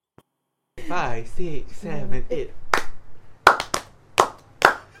5, 6, 7, 8.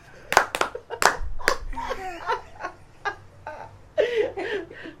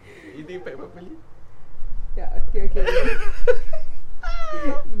 Ini impact properly. Yeah, okay.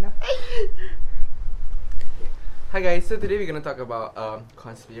 Enough. Hi guys, so today we're gonna talk about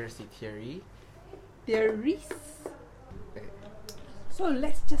conspiracy theory. Theories. Okay. So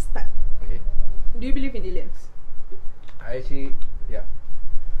let's just start. Okay. Do you believe in aliens? I actually, yeah,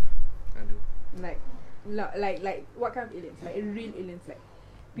 I do. Like what kind of aliens? Like real aliens, like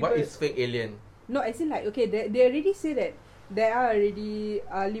What is fake alien? No, as in like okay, they already say that there are already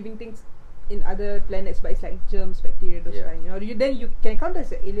living things in other planets, but it's like germs, bacteria, those Yeah. kind. Then you can count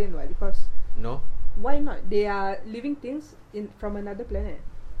as an alien, right? Because No. why not? They are living things from another planet.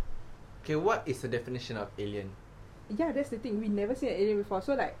 Okay, what is the definition of alien? Yeah, that's the thing. We never seen an alien before.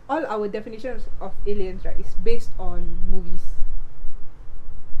 So like all our definitions of aliens, right, is based on movies,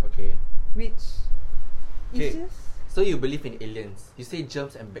 Okay. which is Okay. just So you believe in aliens? You say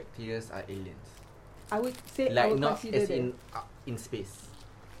germs and bacteria are aliens, I would say I like would not consider as that. in space.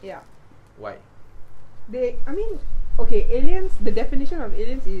 Yeah. Why? Okay, aliens, the definition of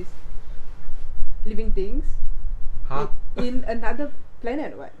aliens is living things Huh? in another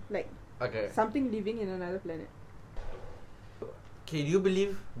planet, what? Like Okay. something living in another planet. Okay, do you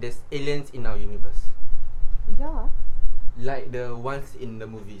believe there's aliens in our universe? Yeah. Like the ones in the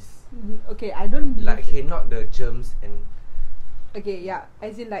movies? Okay, I don't believe Like, okay, not the germs and... okay, yeah.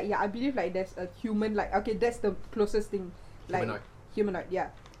 As in like, yeah, I believe like there's a human, like, okay, that's the closest thing. Like humanoid, yeah.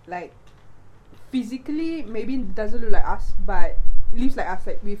 Like physically maybe doesn't look like us, but lives like us,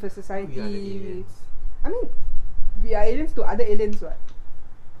 like with a society. We are the aliens. I mean, we are aliens to other aliens, what?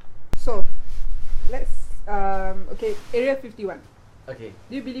 So let's okay, Area 51. Okay,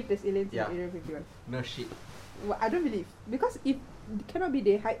 Do you believe there's aliens Yeah. in Area 51? no shit. Well, I don't believe, because if cannot be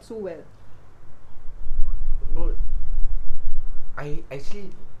they hide so well. Bro, I actually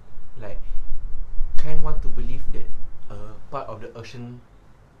like kind want to believe that part of the ocean,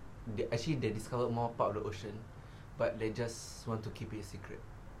 they discovered more part of the ocean, but they just want to keep it a secret.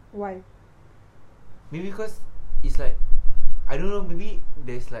 Why? Maybe because it's like, I don't know, maybe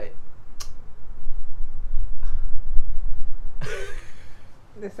there's like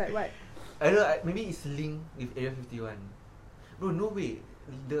That's like what? I don't know, maybe it's linked with Area 51. Bro, no way.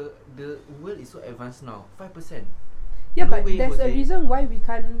 The world is so advanced now. 5%. Yeah, No but way, there's a Jose. reason why we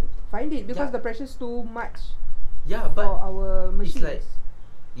can't find it, because Yeah. the pressure's too much Yeah, for but our machines. it's like,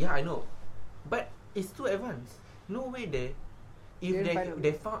 yeah, I know, but it's too advanced. No way they, if They'll find a way.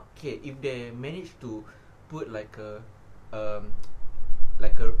 they found, okay, if they manage to put like a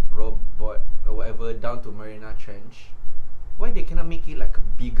robot or whatever down to Mariana Trench, why they cannot make it like a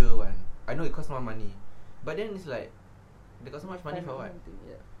bigger one? I know it costs more money, but then it's like they got so much money Find for out what? something,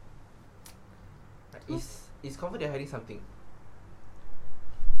 yeah. Like, it's confirmed they're hiding something.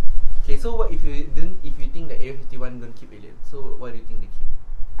 Okay, so what if you think that Area 51 don't keep aliens? So what do you think they keep?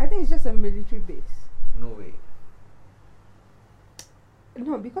 I think it's just a military base. No way.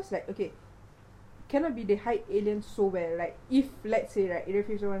 No, because like okay, cannot be they hide aliens so well. Like if let's say right, Area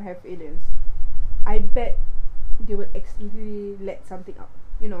 51 have aliens, I bet they will accidentally let something out.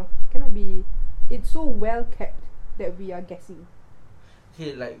 Cannot be. It's so well kept that we are guessing.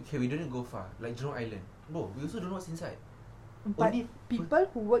 Okay, we don't go far. Like Jurong Island, bro, we also don't know what's inside. But Only people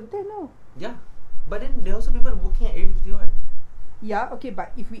who work there know. Yeah, but then there are also people working at Area 51. Yeah, okay, but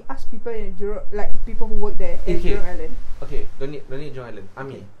if we ask people in Jurong, like people who work there at Okay. Jurong Island. Okay, don't need Jurong Island.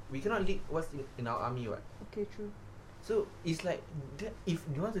 Army. Okay. We cannot leak what's in our army, what? Okay, true. So it's like if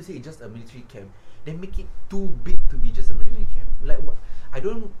you want to say it's just a military camp, then make it too big to be just a military camp. Like what? I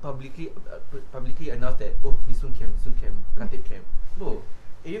don't publicly announce that this one camp, Khatib camp. Bro,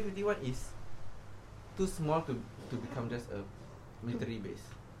 Area 51 is too small to become just a military base.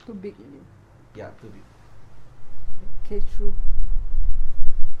 Too big, you mean? Yeah, too big. Okay, true.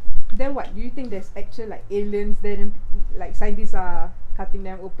 Then what? Do you think there's actual like aliens there and like scientists are cutting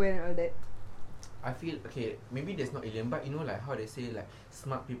them open and all that? I feel okay. Maybe there's not alien, but you know, like how they say, like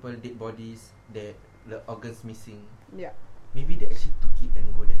smart people, dead bodies, the organs missing. Yeah. Maybe they actually took it and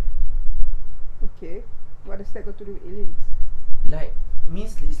go there. Okay. What does that got to do with aliens? Like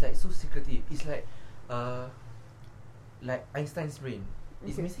means it's like so secretive. It's like Einstein's brain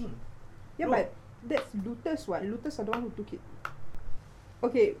is Okay. missing. Yeah, Bro. but that's looters. What? Looters are the one who took it.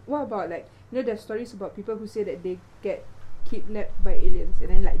 Okay. What about like there's stories about people who say that they get kidnapped by aliens and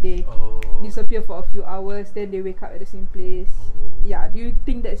then like they disappear for a few hours, then they wake up at the same place. Yeah. Do you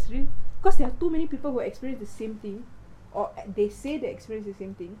think that's real? Because there are too many people who experience the same thing, or they say they experience the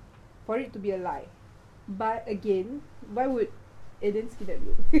same thing, for it to be a lie. But again, why would aliens kidnap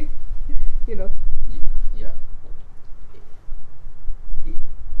you? You know. Yeah.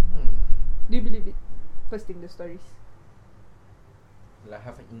 Do you believe it? First thing, the stories. Like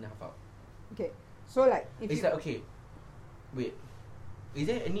half in, half out. Okay. So like, if it's like, okay, wait, is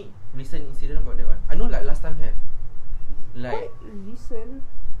there any recent incident about that one? I know like last time have. Like quite recent.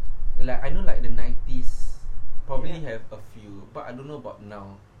 Like I know like the 90s probably have a few, but I don't know about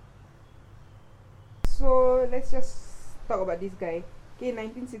now. So let's just talk about this guy. Okay,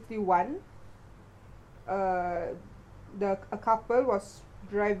 1961. A couple was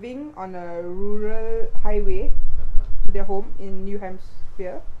driving on a rural highway to their home in New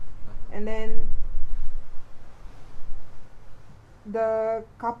Hampshire, and then the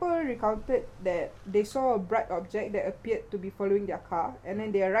couple recounted that they saw a bright object that appeared to be following their car, and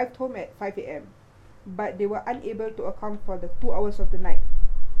then they arrived home at 5 a.m. But they were unable to account for the 2 hours of the night.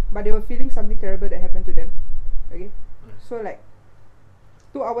 But they were feeling something terrible that happened to them. Okay? So like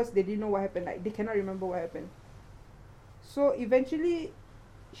 2 hours they didn't know what happened. Like they cannot remember what happened. So eventually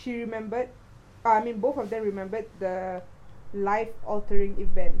she remembered, both of them remembered the life-altering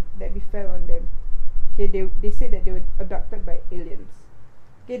event that befell on them. Okay, they said that they were abducted by aliens.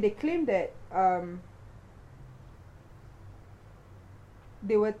 Okay, they claim that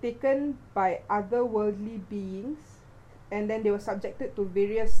they were taken by otherworldly beings, and then they were subjected to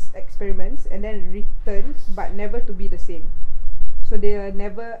various experiments and then returned, but never to be the same. So they are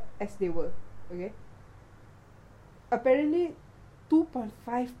never as they were. Okay. Apparently,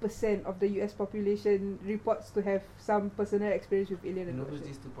 2.5% of the US population reports to have some personal experience with alien You know abduction.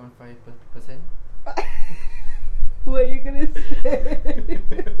 who's this 2.5%? What are you gonna say?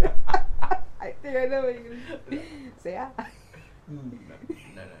 I think I know what you're gonna say. Say ah.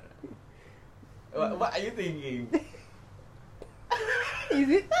 No. What are you thinking? Is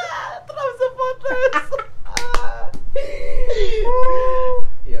it? Trump supporters.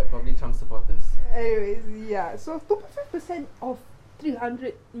 Yeah, probably Trump supporters. Anyways, yeah. So 2.5% of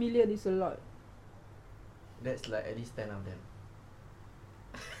 300 million is a lot. That's like at least 10 of them.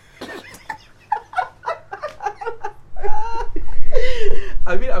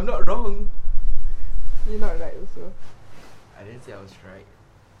 I mean, I'm not wrong. You're not right also. I didn't say I was right.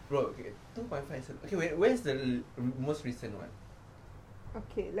 Bro, okay, 2.5 is... Okay, wait, where's the most recent one?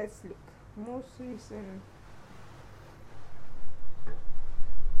 Okay, let's look. Most recent.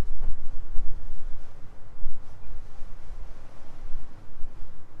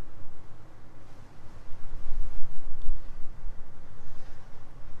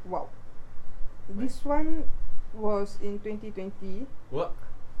 Wow. This one was in 2020. What?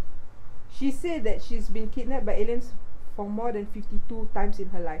 She said that she's been kidnapped by aliens for more than 52 times in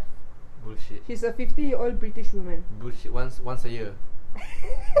her life. Bullshit. She's a 50-year-old British woman. Bullshit. Once a year.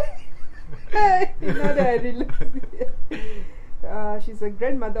 Now that I realize it. She's a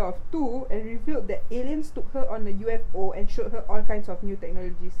grandmother of 2 and revealed that aliens took her on a UFO and showed her all kinds of new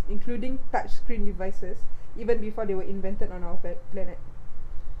technologies, including touchscreen devices, even before they were invented on our planet.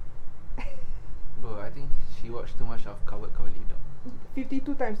 Bro, I think she watched too much of Coward Cowardly Dog.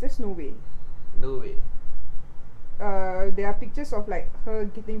 52 times, there's no way. No way. There are pictures of like her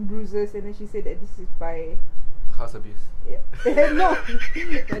getting bruises, and then she said that this is by House abuse. yeah. No,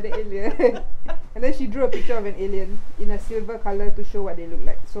 by the alien. And then she drew a picture of an alien in a silver color to show what they look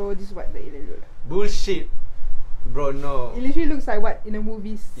like. So this is what the alien look like. Bullshit. Bro, no. It literally looks like what in a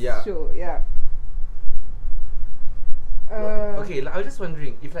movies show. Yeah. Okay, like, I was just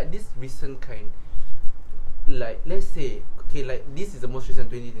wondering if like this recent kind, like let's say, okay, like this is the most recent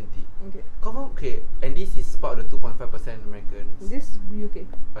 2020. Okay. Confirm, okay, and this is part of the 2.5% Americans. This UK.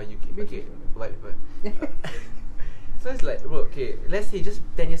 UK. British. Okay, white people. So it's like, bro, okay, let's say just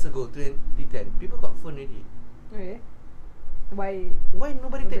 10 years ago, 2010, people got phone already. Okay. Why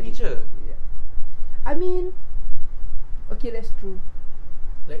Nobody take picture? Yeah. I mean, okay, that's true.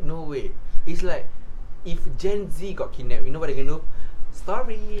 Like, no way. It's like, if Gen Z got kidnapped, you know what they're gonna do?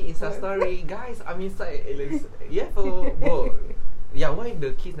 Insta story, guys, I'm inside. Yeah, bro. Yeah, why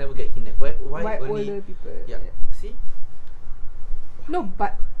the kids never get kidnapped? Why only older people? Yeah. See? No,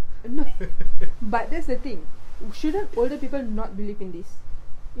 but that's the thing. Shouldn't older people not believe in this?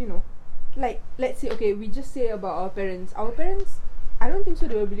 You know, like let's say, okay, we just say about our parents. Our parents, I don't think so.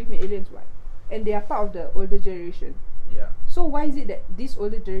 They will believe in aliens, why? And they are part of the older generation. Yeah. So why is it that this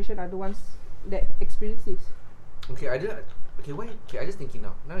older generation are the ones that experience this? Okay, I just thinking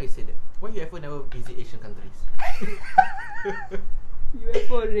now. Now you say that. Why UFO never visit Asian countries?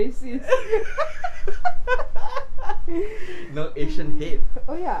 UFO racist. No Asian hate.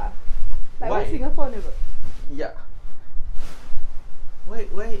 Oh yeah. Like Why? why Singapore never? Yeah.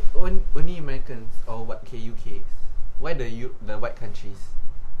 Why only Americans or what? Okay, UKs. Why the white countries?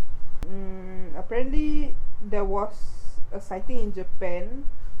 Apparently, there was a sighting in Japan.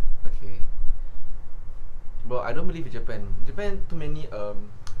 Okay. Bro, I don't believe in Japan. Japan too many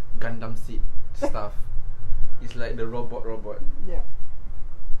Gundam seed stuff. It's like the robot. Yeah.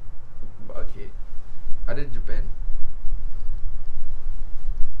 But okay. Other than Japan.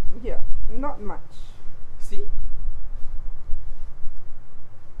 Yeah, not much. See?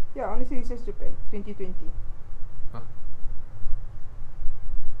 Yeah, honestly, it says Japan, 2020. Huh?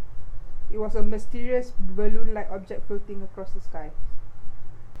 It was a mysterious balloon-like object floating across the sky.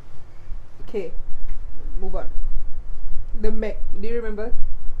 Okay, move on. The Meg, do you remember?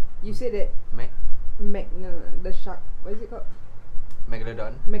 You said that no, the shark. What is it called?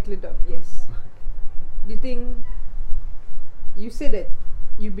 Megalodon. Megalodon. Yes. Do you think? You said that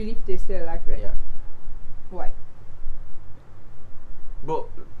you believe they're still alive, right? Yeah. Why? Bro,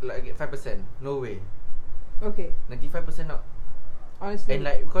 like 5%. No way. Okay. 95% not. Honestly. And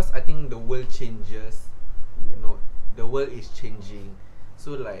like because I think the world changes. You know, the world is changing.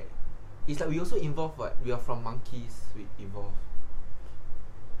 So like, it's like we also evolve. What we are from monkeys. We evolve.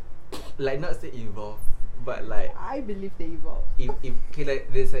 Like not say evolve, but like I believe they evolved. if okay,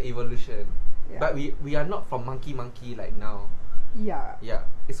 like there's an evolution. Yeah. But we are not from monkey like now. Yeah. Yeah.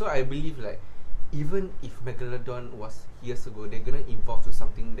 So I believe like even if Megalodon was years ago, they're gonna evolve to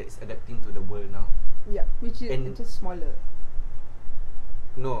something that's adapting to the world now. Yeah. Which is And just smaller.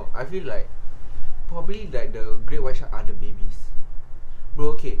 No, I feel like probably like the great white shark are the babies.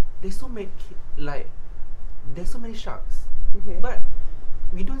 Bro, okay, there's so many there's so many sharks. Okay. But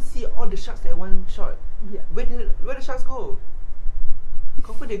we don't see all the sharks at one shot. Yeah. Where the sharks go?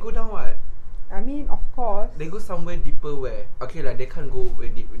 Confirm they go down what? I mean, of course. They go somewhere deeper where okay like they can't go where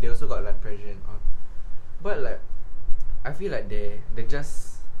deep. They also got like pressure and all. But like I feel like they're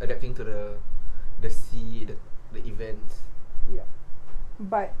just adapting to the sea, the events. Yeah.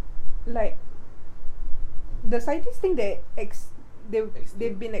 But like the scientists think that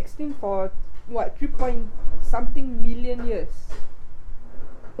they've been extinct for what 3-point-something million years.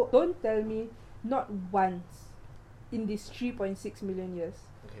 Don't tell me not once in these 3.6 million years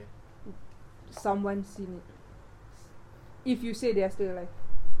Okay. someone's seen it. If you say they are still alive.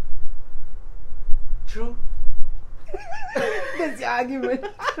 True. That's your argument.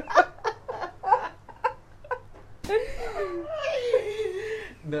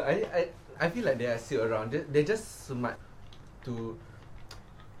 No, I feel like they are still around. They're just smart to.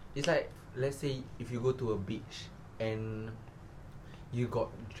 It's like let's say if you go to a beach and you got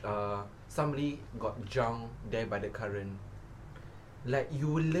somebody got drowned there by the current, like you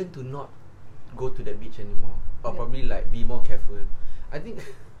will learn to not go to that beach anymore, or probably like be more careful. I think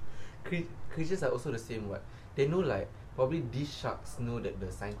creatures are also the same. What they know, like probably these sharks know that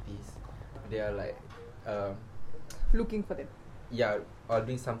the scientists they are like Looking for them. yeah, or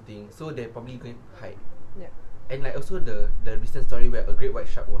doing something, so they're probably going to hide. Yeah. And like also the recent story where a great white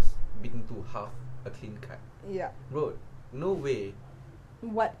shark was beaten to half a clean cut. Yeah. Bro, no way.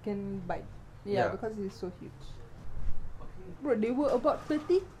 What can bite? Yeah, Yeah. because it's so huge. Bro, they were about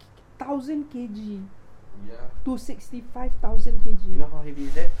 30,000 kg Yeah. to 65,000 kg. You know how heavy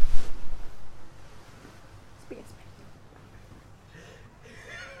is that? Speak.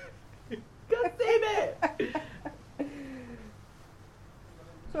 God damn it!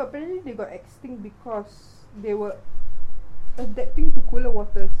 So apparently they got extinct because they were adapting to cooler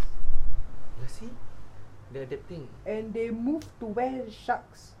waters. You see? They're adapting. And they moved to where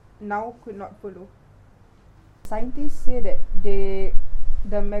sharks now could not follow. Scientists say that the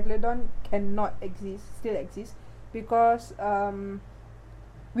megalodon cannot still exist because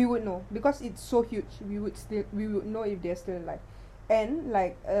we would know, because it's so huge. We would know if they're still alive. And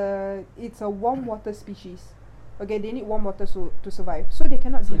like it's a warm water species. Okay, they need warm water to survive. So they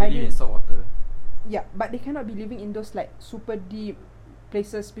cannot So be they hiding. live in salt water. Yeah, but they cannot be living in those like super deep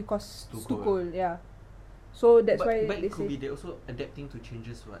places because it's too cold. Yeah. So that's why but they it could say. be they're also adapting to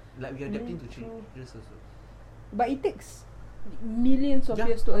changes. What like we're adapting to changes also. But it takes millions of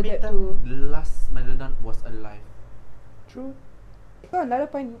years to how many adapt time to. the last megalodon was alive. True. So another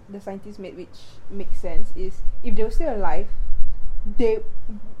point the scientists made, which makes sense, is if they were still alive, they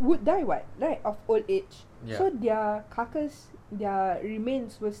would die what? Right? Of old age. Yeah. So their carcass, their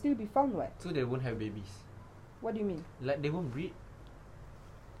remains will still be found what? So they won't have babies. What do you mean? Like they won't breed.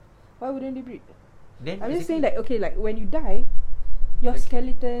 Why wouldn't they breed? Then I'm just saying exactly- like, okay, like when you die, your Like-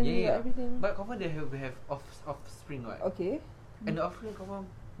 skeleton, yeah, your yeah. everything. But confirm they have offspring, right? Okay. And the offspring confirm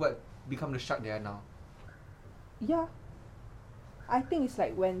what become the shark they are now. Yeah. I think it's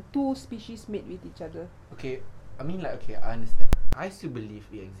like when two species mate with each other. Okay, I mean like okay, I understand. I still believe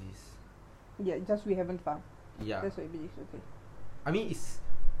it exists. Yeah, just we haven't found. Yeah. That's what I believe. Okay. I mean it's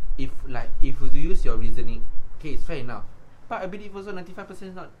if you use your reasoning, okay, it's fair enough. But I believe also 95%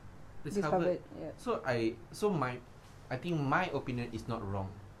 is not discovered. Yeah. So I think my opinion is not wrong.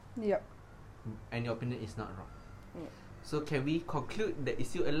 Yep. And your opinion is not wrong. Yeah. So can we conclude that it's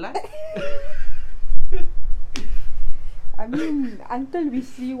still alive? I mean, until we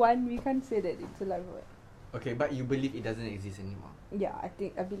see one, we can't say that it's alive. Right? Okay, but you believe it doesn't exist anymore. Yeah, I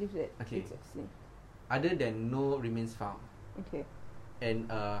believe that Okay. it's extinct. Other than no remains found, Okay. and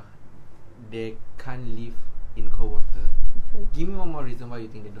they can't live in cold water. Okay. Give me one more reason why you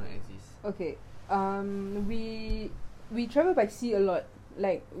think they don't exist. Okay. We travel by sea a lot.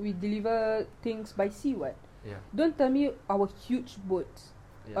 Like we deliver things by sea. What? Yeah. Don't tell me our huge boats,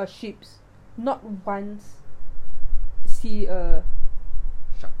 Yeah. ships, not once see a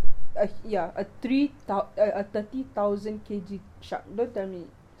Shark. a 30,000 kg shark. Don't tell me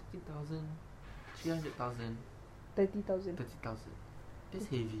 30,000, 300,000, 30,000. 30,000. That's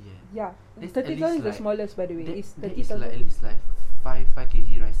heavy, yeah. Yeah, That's 30,000 is the like- smallest, by the way. It's That is 30,000. like at least like 5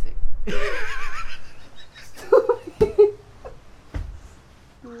 kg rice sack.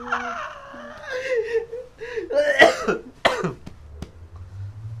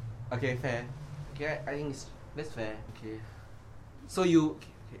 Okay, fair. Okay, I think that's fair. Okay. So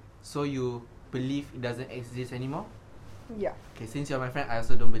you believe it doesn't exist anymore? Yeah. Okay, since you're my friend, I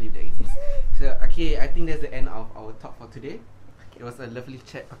also don't believe that exists. So okay, I think that's the end of our talk for today. It was a lovely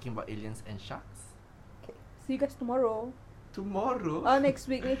chat talking about aliens and sharks. Okay. See you guys tomorrow. Tomorrow. Next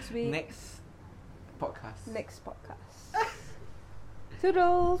week. Next podcast. Next podcast.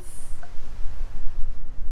 Toodles.